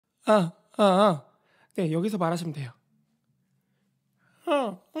네, 여기서 말하시면 돼요.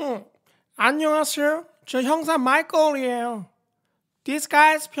 안녕하세요. 저 형사 마이클이에요. This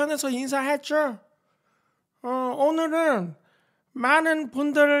Guyz 편에서 인사했죠? 오늘은 많은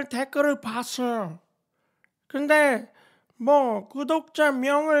분들 댓글을 봤어요. 근데 구독자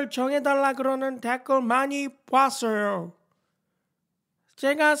명을 정해달라 그러는 댓글 많이 봤어요.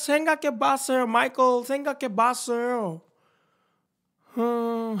 제가 생각해봤어요. 마이클 생각해봤어요.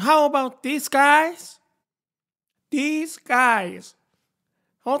 How about these guys? These guys.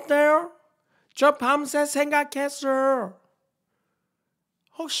 어때요? 저 밤새 생각했어요.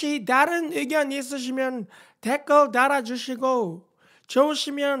 혹시 다른 의견 있으시면 댓글 달아주시고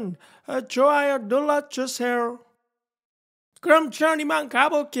좋으시면 좋아요 눌러주세요. 그럼 전 이만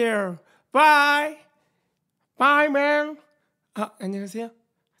가볼게요. Bye. Bye, man. 안녕하세요.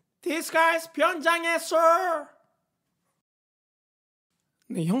 This Guyz 변장했어.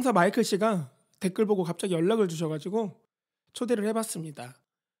 네, 형사 마이클 씨가 댓글 보고 갑자기 연락을 주셔가지고 초대를 해봤습니다.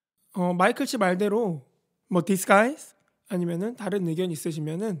 마이클 씨 말대로 This Guyz 아니면은 다른 의견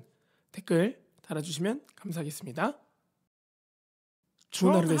있으시면은 댓글 달아주시면 감사하겠습니다.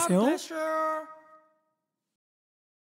 좋은 하루 되세요.